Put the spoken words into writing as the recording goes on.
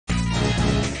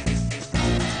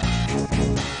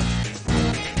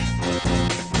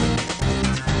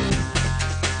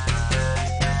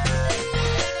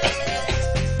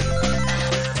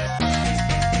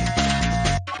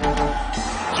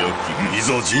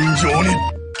ざ尋常に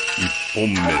一本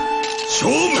目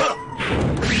勝負だ。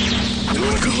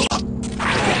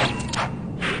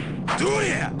どう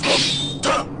や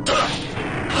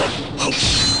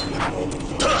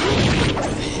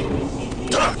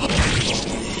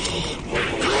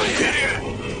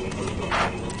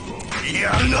や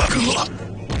るな。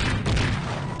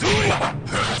どうや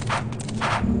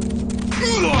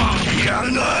や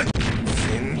るな。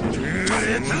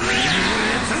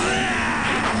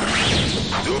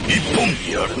一本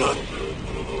やるな。こ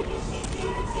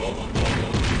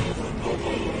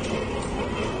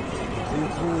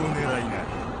こを狙いな。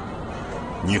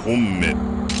二本目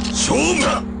勝負だ。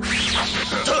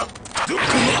どう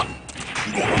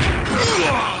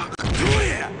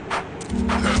や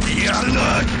やるな。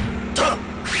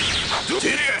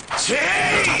チェ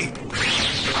イ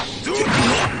どう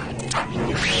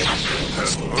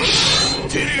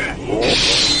てる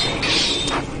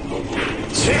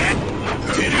チェ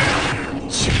てる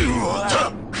チュワタ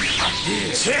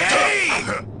チェイ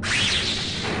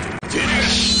てる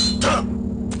タ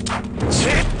チェ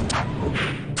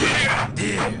て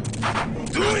る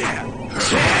どうや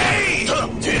チェイ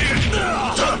てる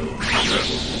タ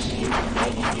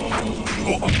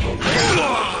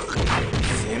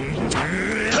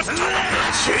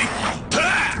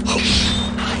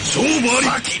勝負あり。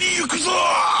先に行くぞ。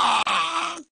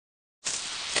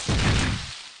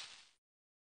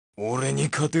俺に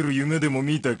勝てる夢でも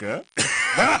見たか。挑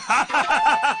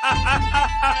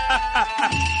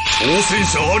戦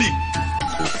者あり。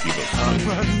時がた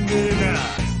まんねえな。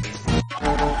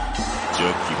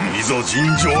邪気いざ尋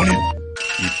常に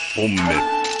一本目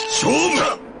勝負だ。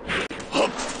はっ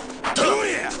どう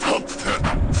やはっ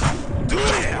どうや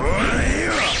おいよ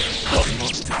はっ持っ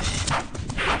て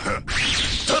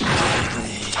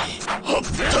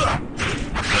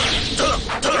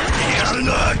やるな。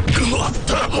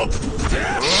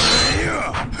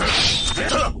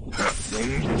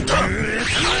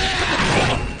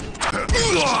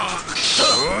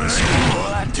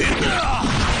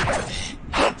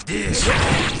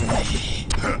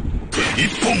一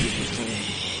本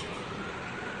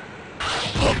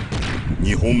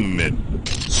二本目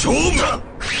勝負だ。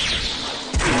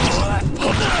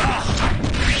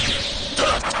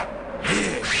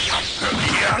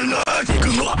やるな。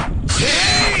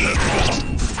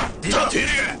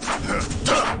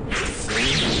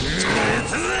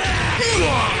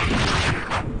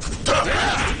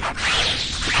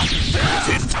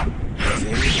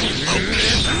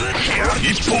一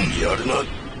本やるな。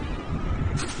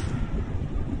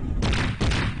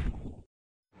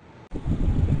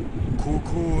ここ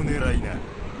を狙いな。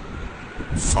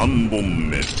三本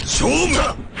目勝負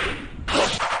だ。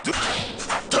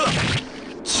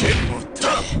チェモタ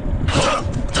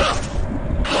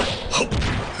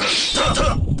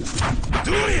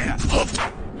どうや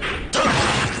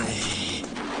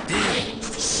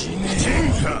死ね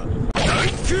天下大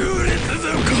空列族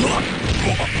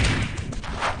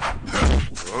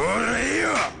俺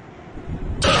よ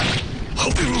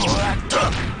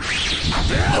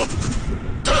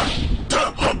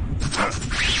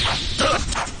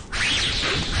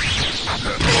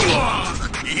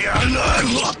やるな。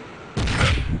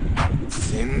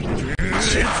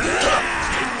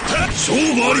勝負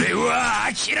あり。俺は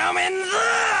諦めんぞ。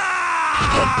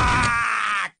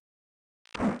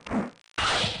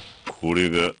これ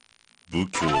が武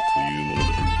教というものだ。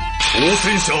挑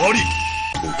戦者あり。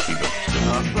時がた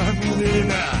まんねえ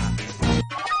な。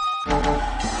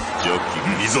邪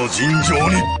気いざ尋常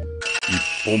に一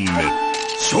本目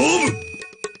勝負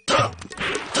だ。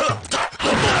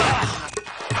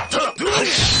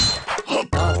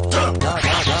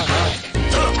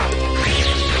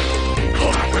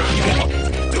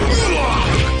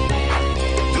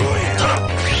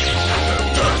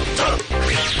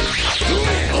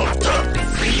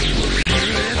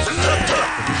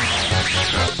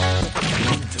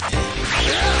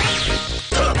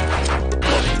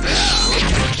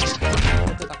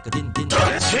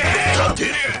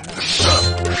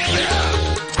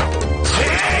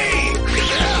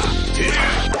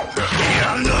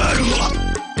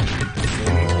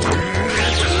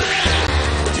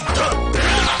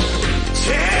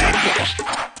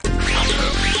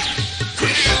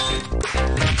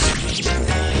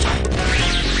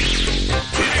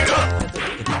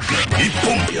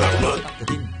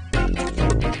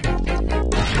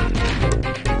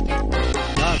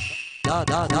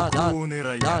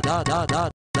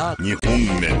2本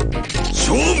目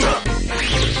勝負だ。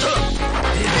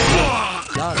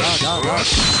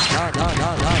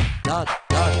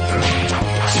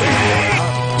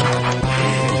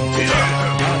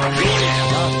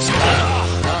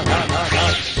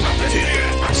ど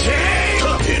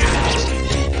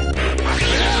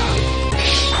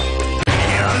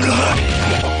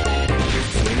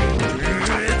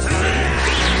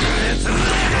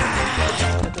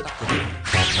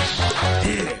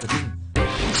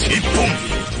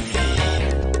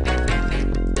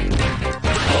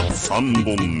3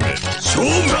本目勝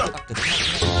負だ。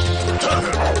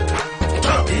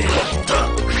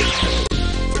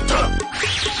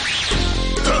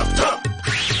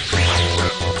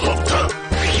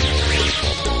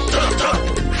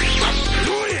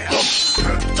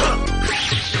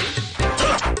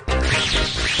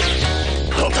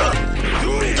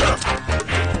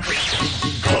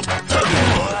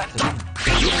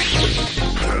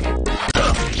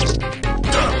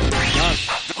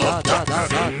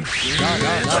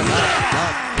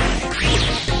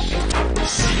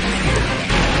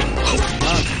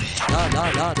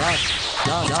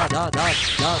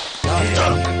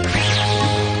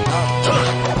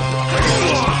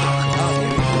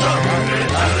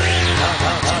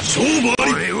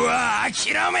俺は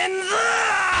諦めんぞ。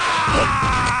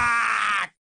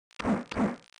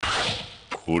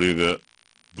これが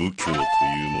武教という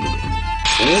ものだ。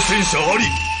挑戦者あり。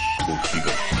時が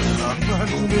たまん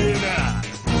ねえな。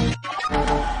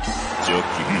邪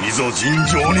気いざ尋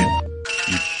常に。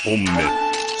1本目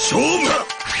勝負だ。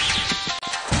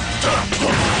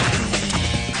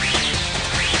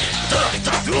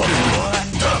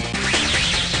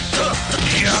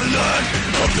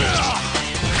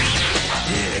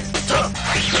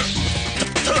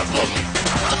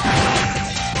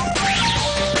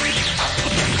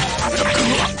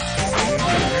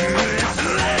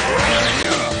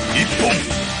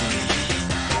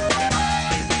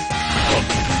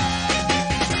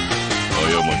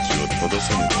正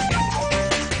さぬか。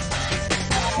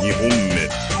2本目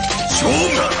勝負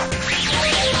だ。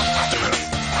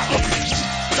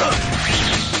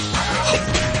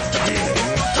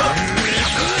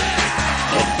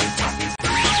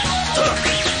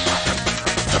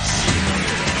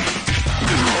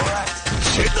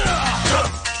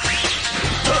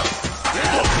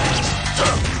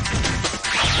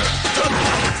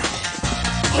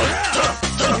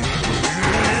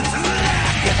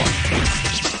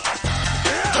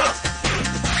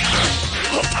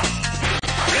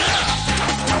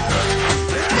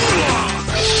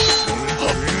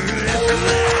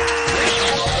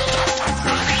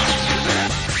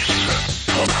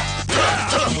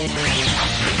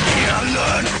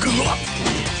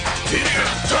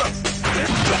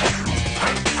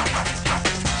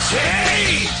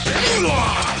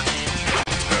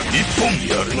1本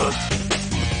やるな。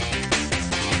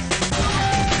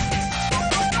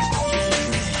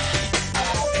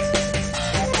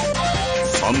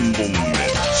3本目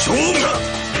勝負だ。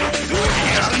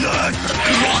やるな。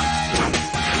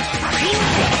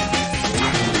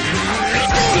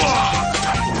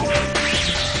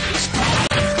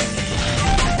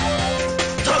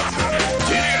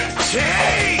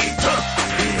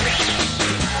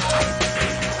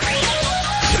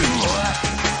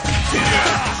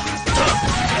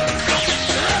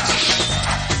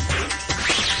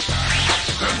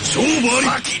勝負あり。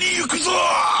先に行くぞ。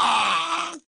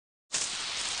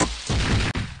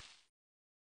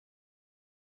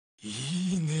い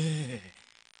いね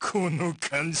この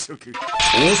感触。挑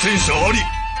戦者あり。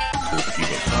時が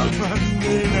たまんね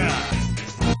えな。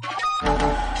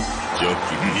邪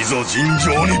気いざ尋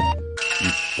常に。1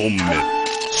本目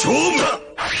勝負だ。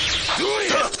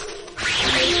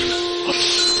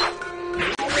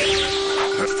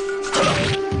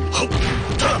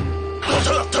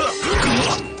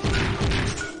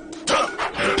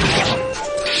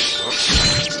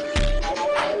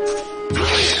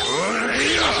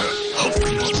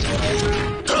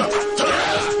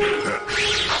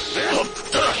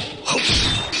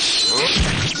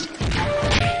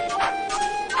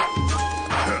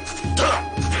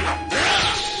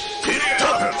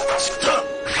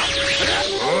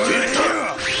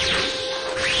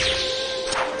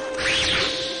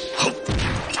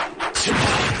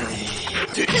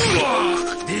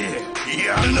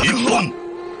1本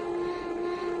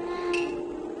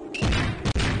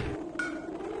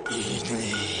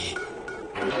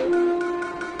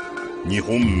2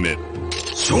本目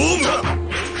勝負だ。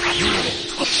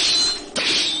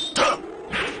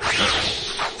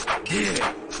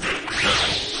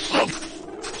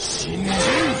死ね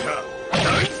大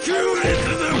強烈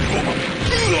だ。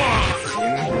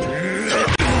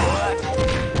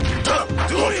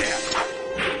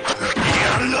や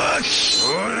るな。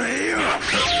俺よ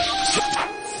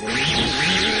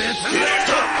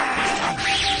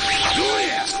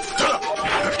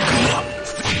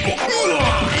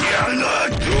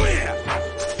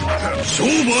勝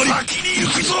負あり。先に行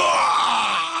くぞ。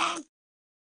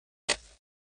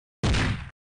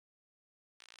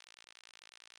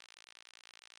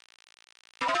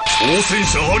挑戦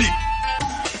者あり。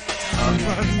たま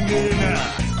んねえな。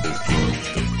時が来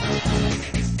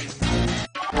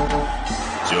た。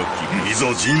い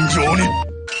ざ尋常に。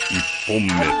一本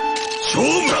目勝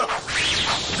負だ。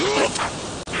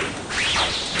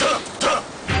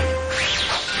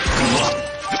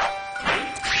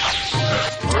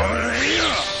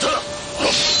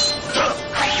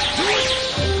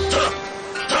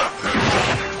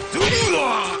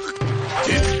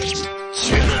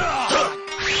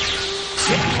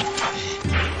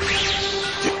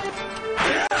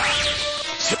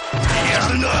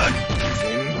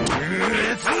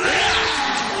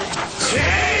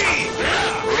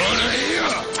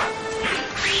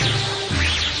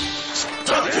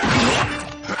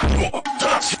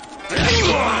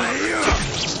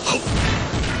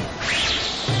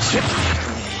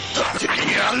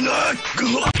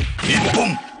一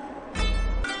本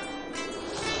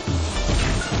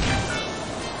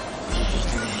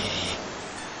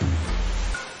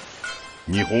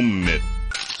二本目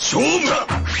勝負だ。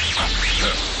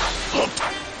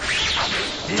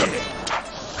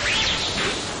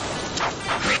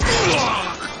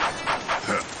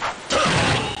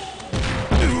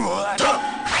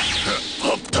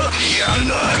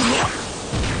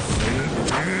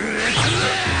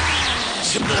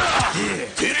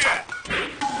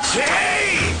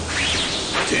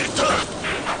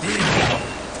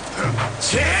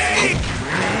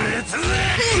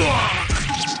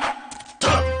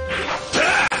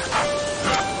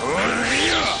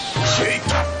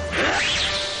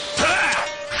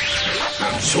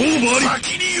勝負あり。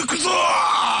先に行くぞ。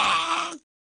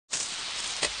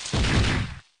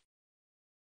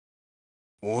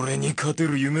俺に勝て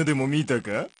る夢でも見たか？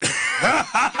挑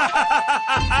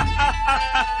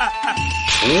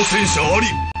戦者あり。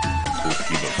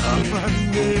時がたまん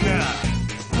ねえな。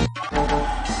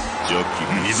邪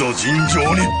気いざ尋常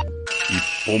に。一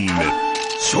本目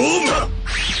勝負だ。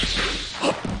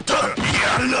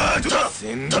やるな。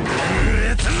戦略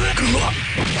列ぐわ。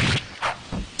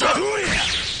どれや。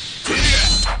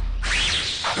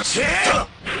せー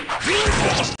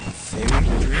戦略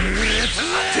列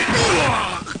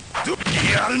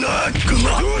やるな。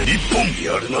一本や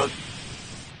るな。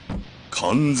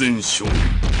完全勝利。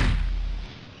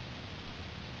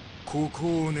ここ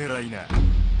を狙いな。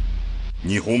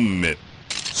二本目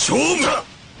勝負だ。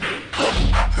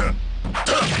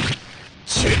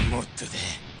もっとで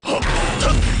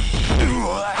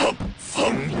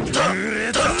戦略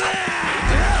列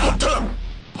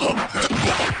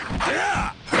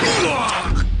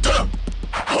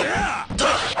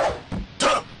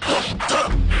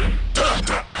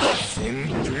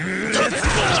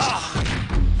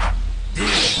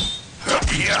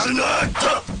やるな。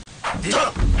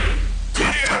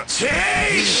せ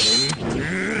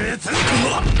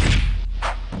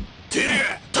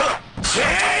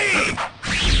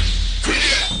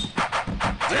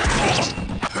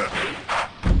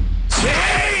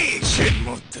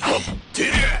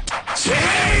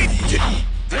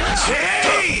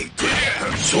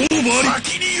勝負あり。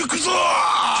先に行くぞ。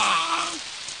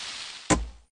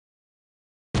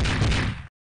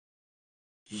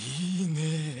いいね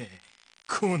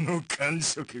この感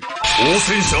触。挑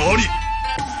戦者あり。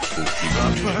た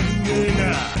まんねえな。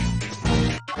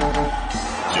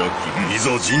邪気いざ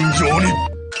尋常に。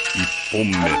一本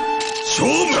目勝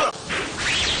負だ。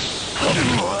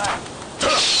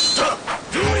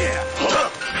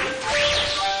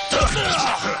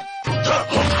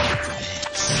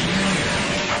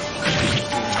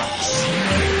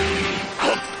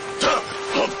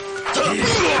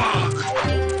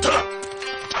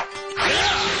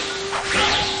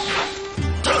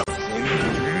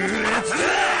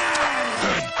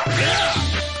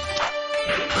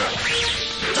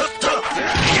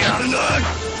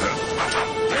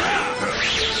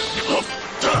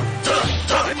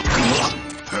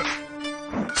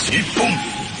一本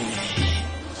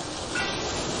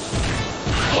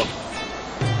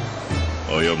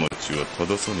過ちは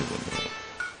正さね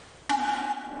ばな。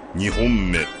二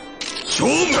本目勝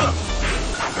負だ。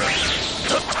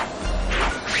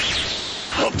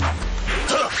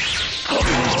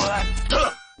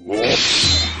おっ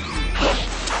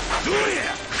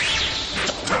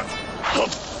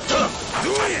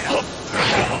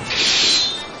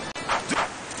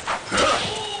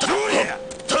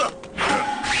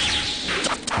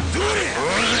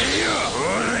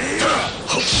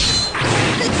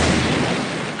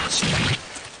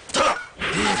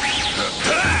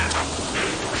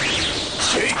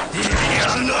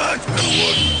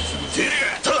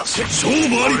勝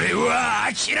負あり。俺は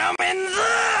諦めんぞ。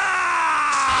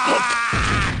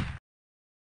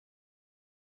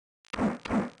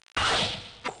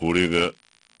これが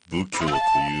武教という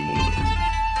ものだ。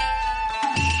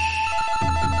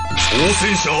挑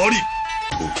戦者あり。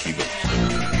時が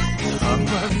たま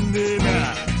んねえな。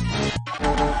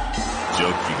邪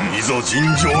気いざ尋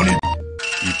常に。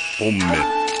一本目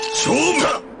勝負だ。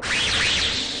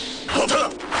は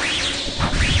た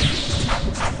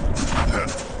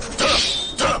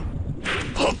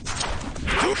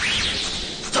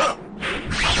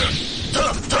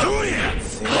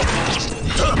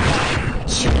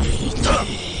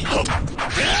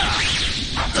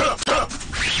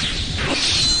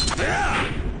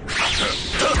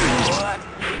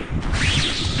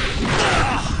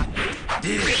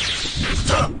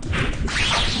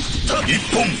一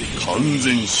本完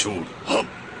全勝利。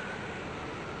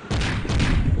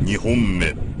二本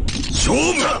目勝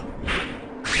負だ。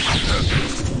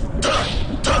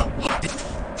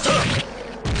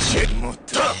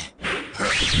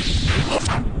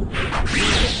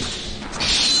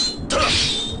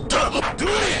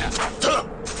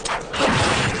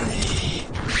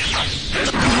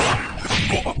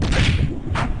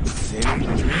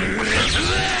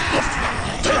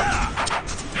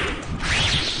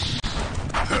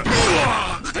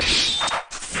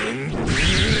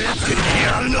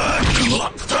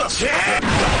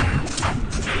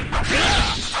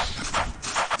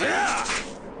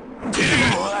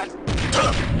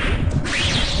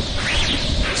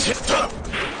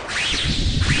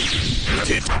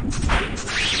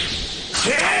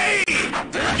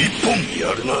一本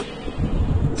やるな。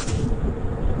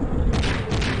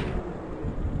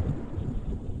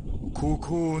こ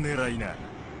こを狙いな。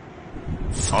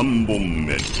三本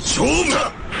目勝負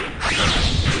だ。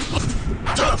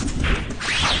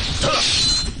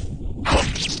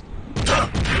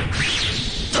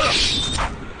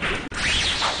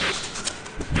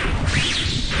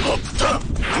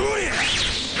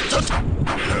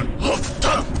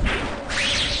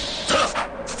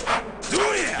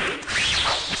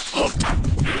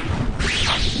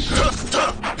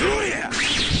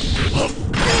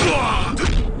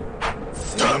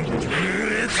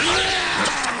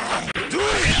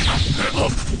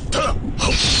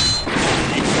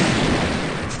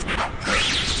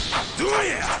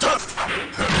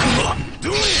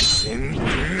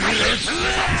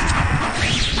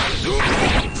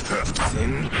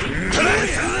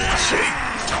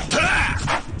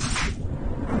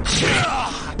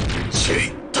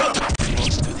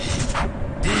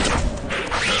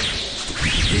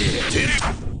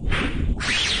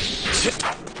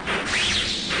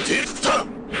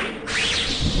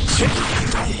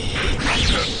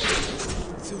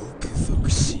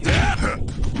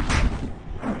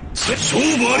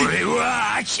俺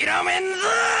は諦めんぞ。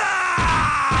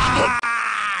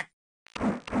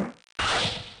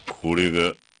これが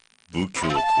武教とい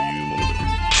うものだ。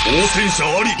挑戦者あ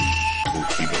り。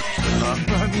時が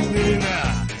たまんねえな。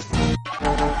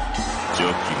邪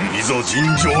気いざ尋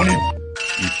常に。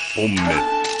一本目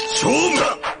勝負だ。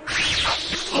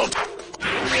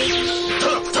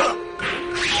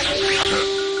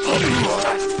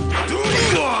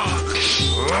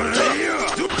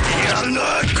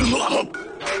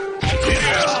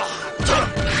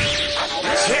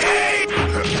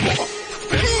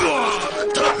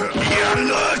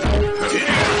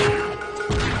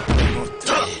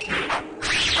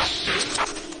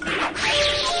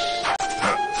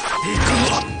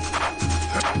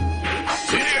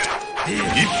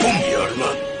一本やるな。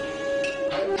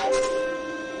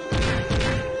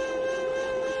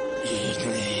いいね。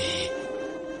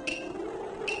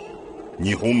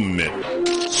二本目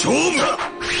勝負だ。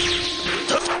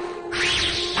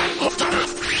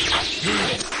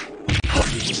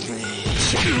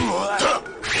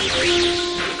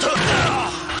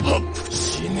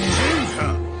死ねえか。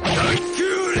大強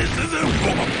烈だ。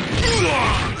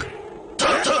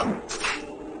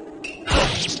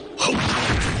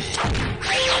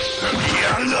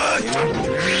やるな。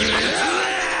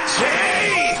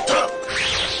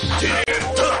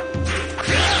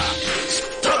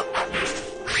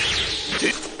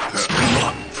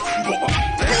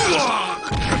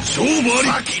勝負あり。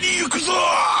先に行くぞ。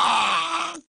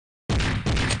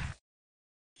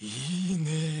いいね、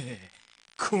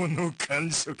この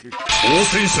感触。挑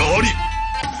戦者あり。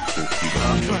時が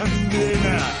たまんねえな。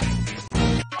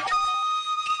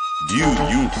竜幽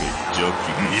閉邪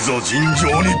気いざ尋常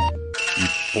に。一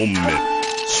本目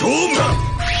勝負だ。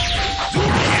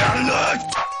やるな。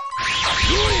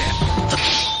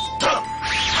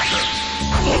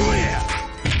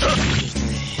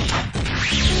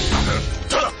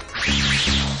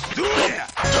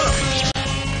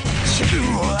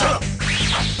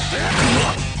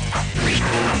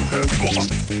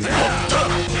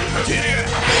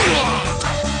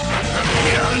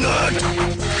やるな。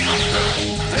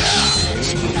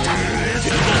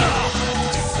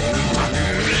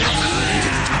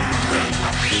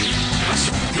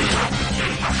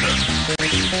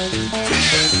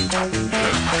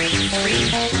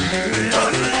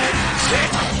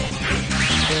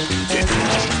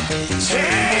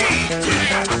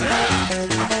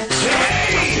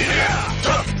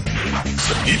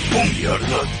一本やるな。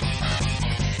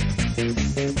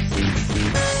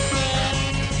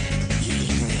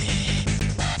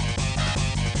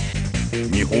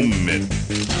2本目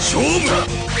勝負だ。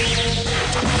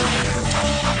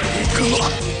行くぞ。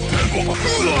う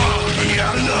わや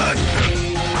るな。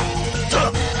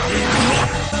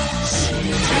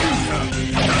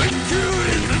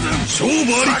勝負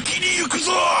あり。先に行く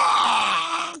ぞ。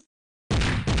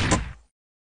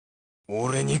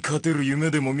俺に勝てる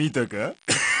夢でも見たか？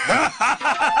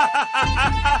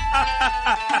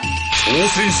挑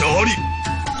戦者あり。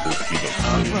時がた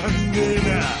まんねえな。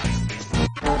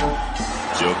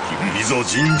邪気いざ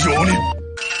尋常に。1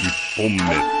本目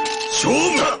勝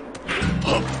負だ。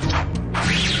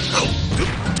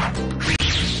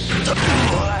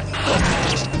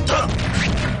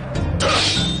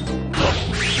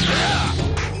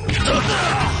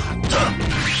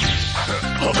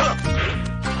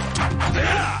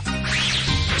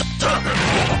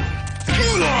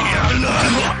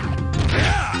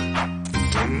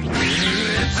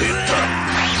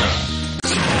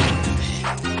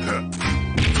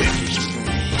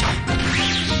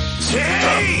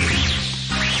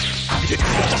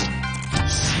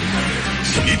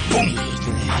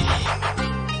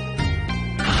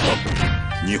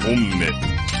2本目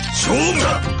勝負だ。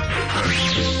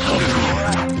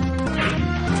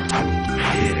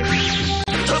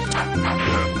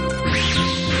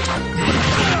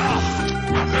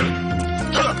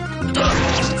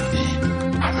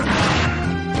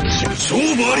勝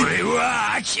負あり。俺は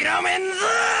諦めんぞ。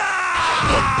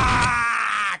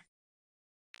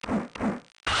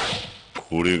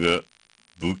これが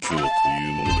武教という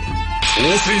ものだ。挑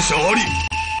戦者あり。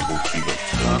時が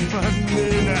たまんね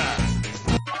えな。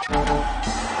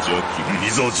邪気い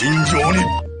ざ尋常に。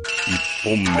1本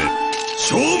目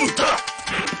勝負だ。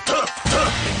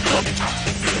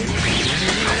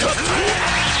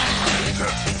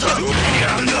や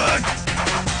るな。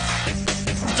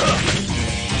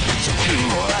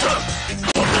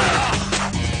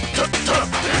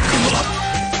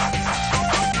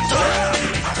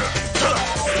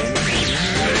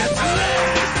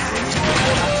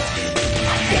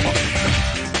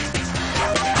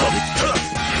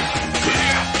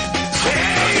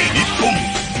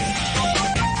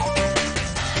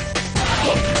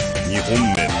2本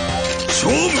目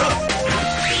勝負だ。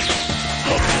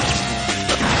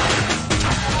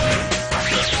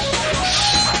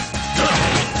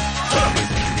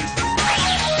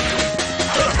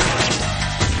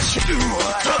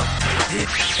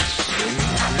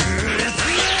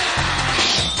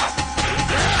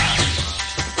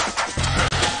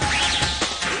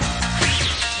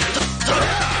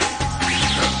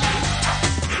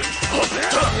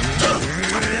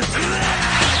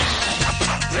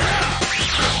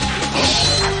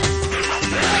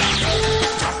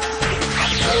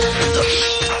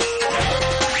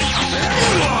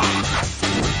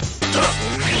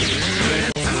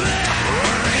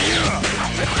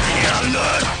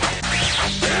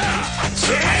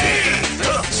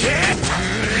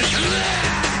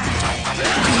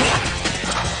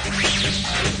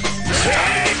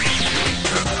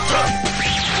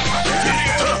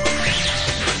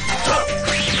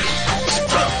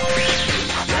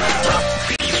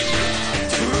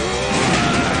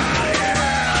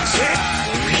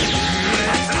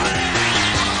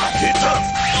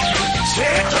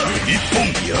一本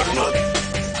やるな。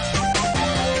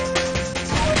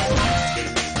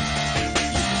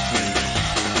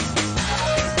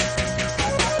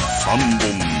3本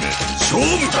目勝負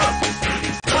だ。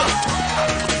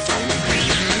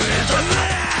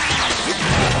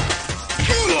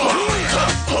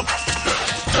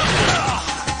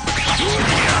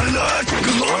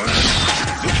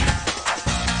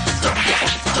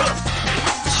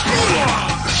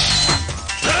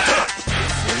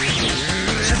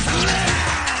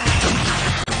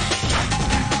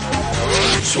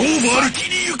勝負ありき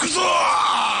に行くぞ。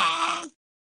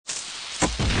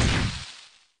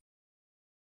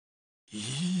い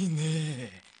いね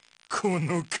こ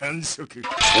の感触。挑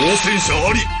戦者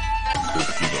あり。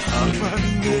たまん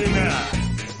ねえな。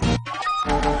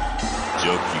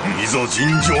邪気いざ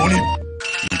尋常に。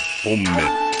1本目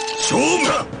勝負だ。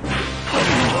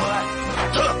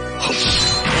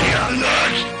やるな。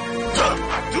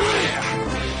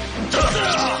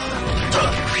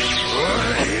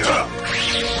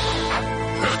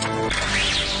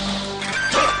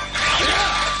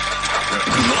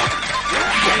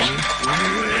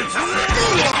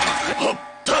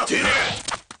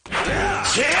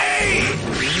せ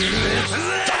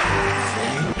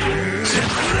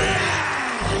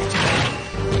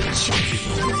2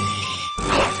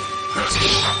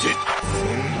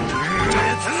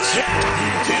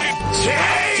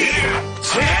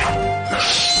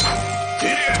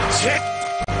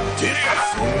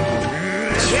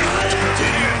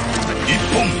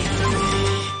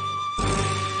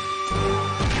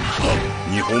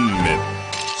本目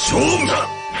勝負だ。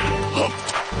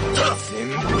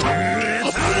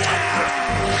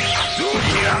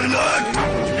やるな。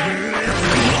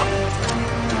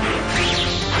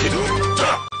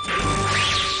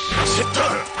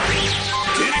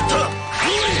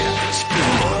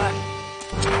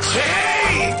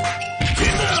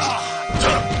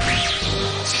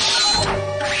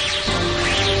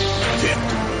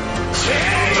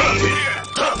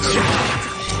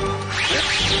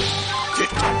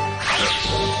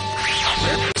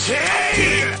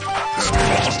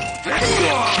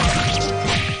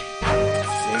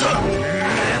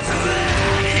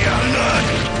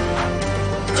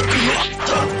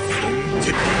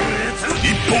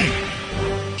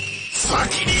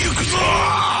先に行くぞ。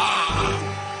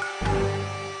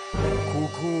こ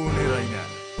こを狙いな。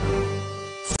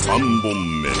3本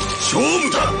目勝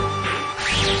負だ。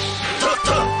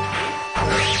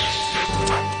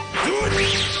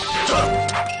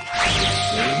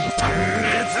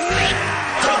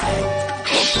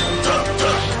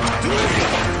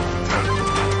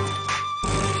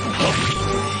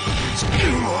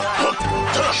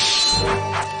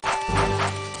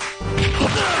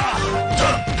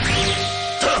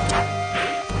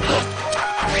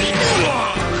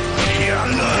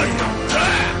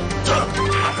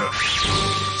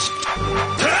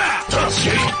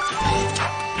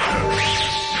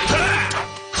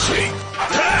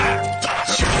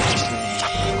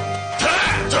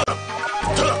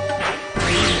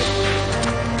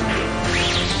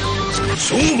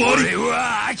俺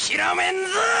は諦めんぞ。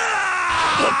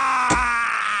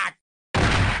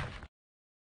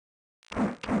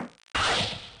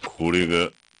これが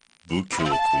武教という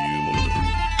ものだ。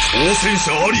挑戦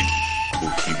者あり。時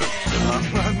がた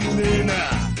まんねえな。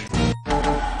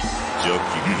邪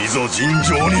気いざ尋常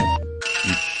に。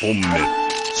1本目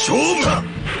勝負だ。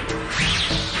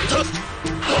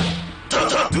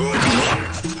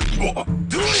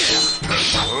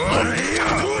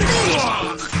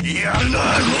やるな。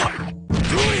ど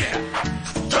うや。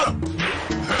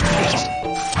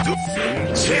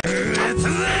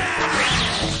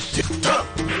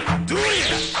どうや。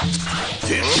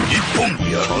1本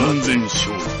や完全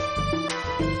勝利。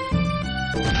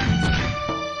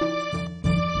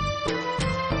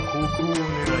ここを狙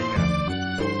いな。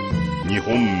2本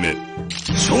目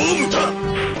勝負だ。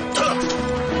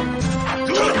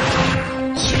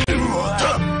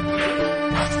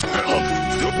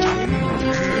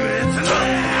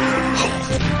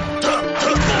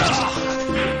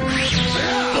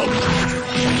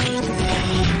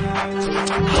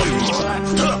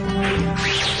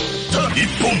1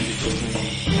本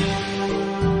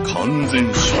完全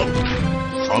勝負。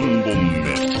3本目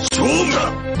勝負だ。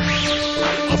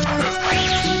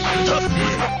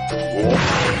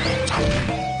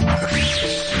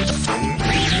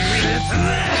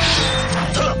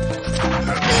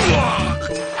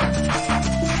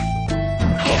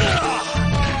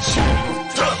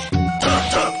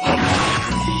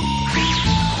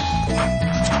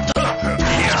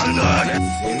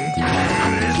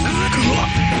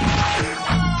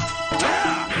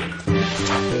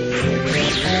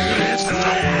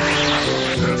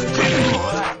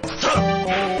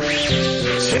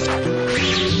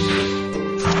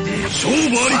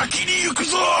先に行く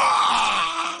ぞ。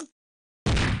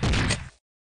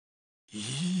い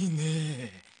いね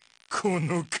こ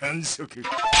の感触。挑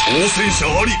戦者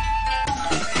あり。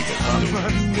たま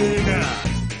んねえな。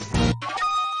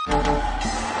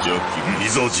邪気い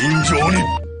ざ尋常に。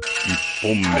1本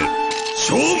目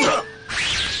勝負だ。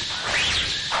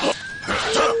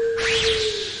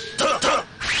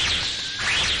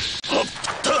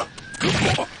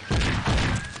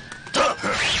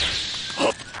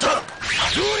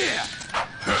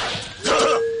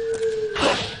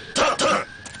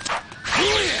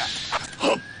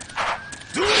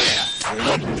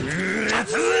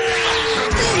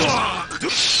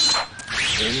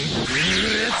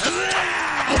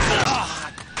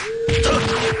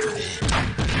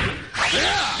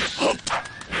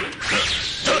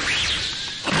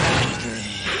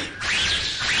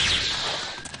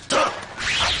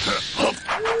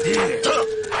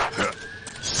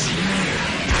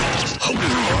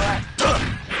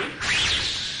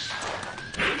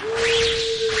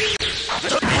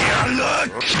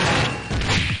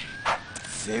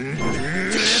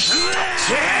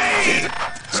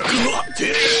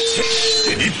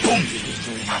1本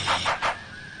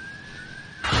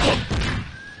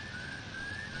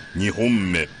2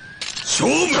本目勝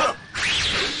負だ。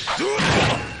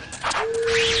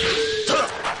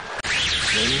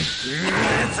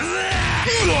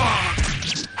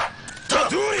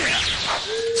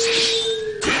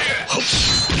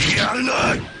やるな。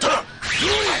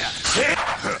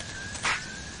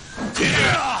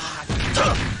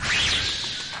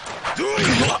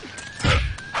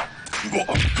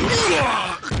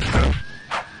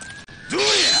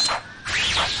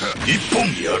一本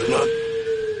やるな。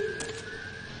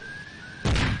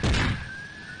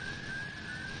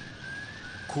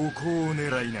ここを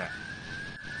狙いな。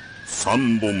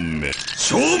3本目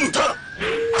勝負だ。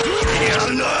や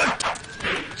るな。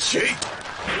シェイ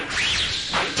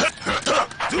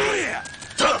どうや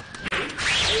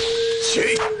シ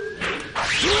ェイ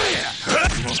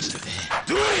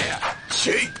どうや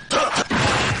シェイ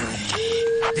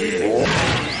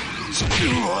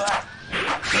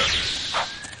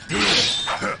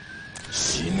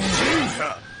死ね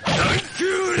大空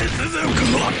列だ。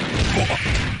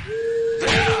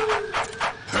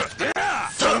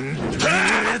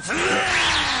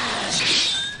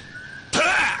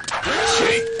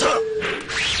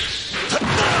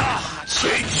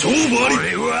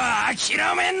俺は諦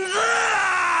めんぞ。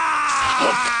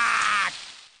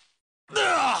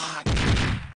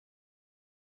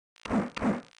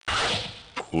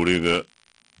これが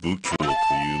武教とい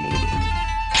うものだ。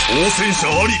挑戦者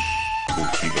あり。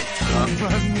時がた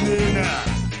まんねえな。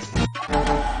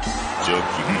邪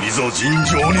気いざ尋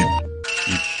常に。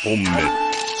1本目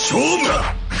勝負だ。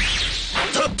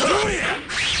どうや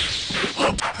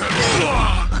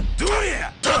どう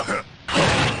や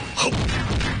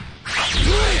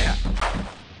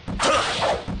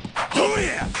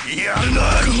やるな。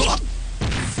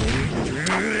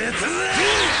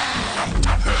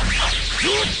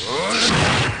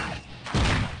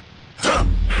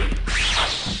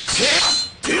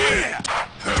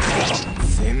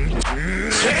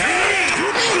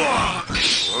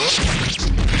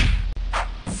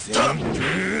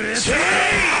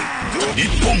一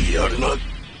本やるな。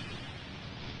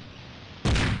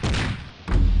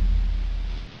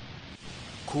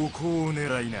ここを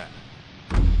狙いな。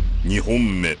2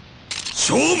本目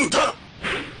勝負だ。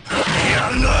や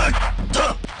るな。どう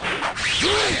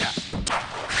や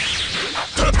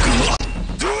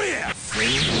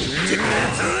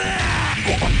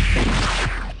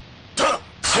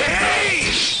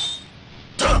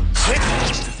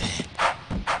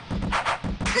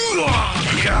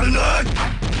やるな。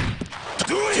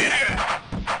どうや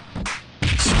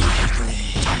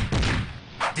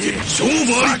勝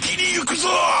負は先に行くぞ。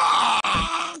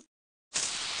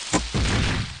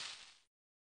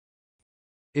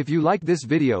If you like this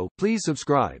video, please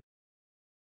subscribe.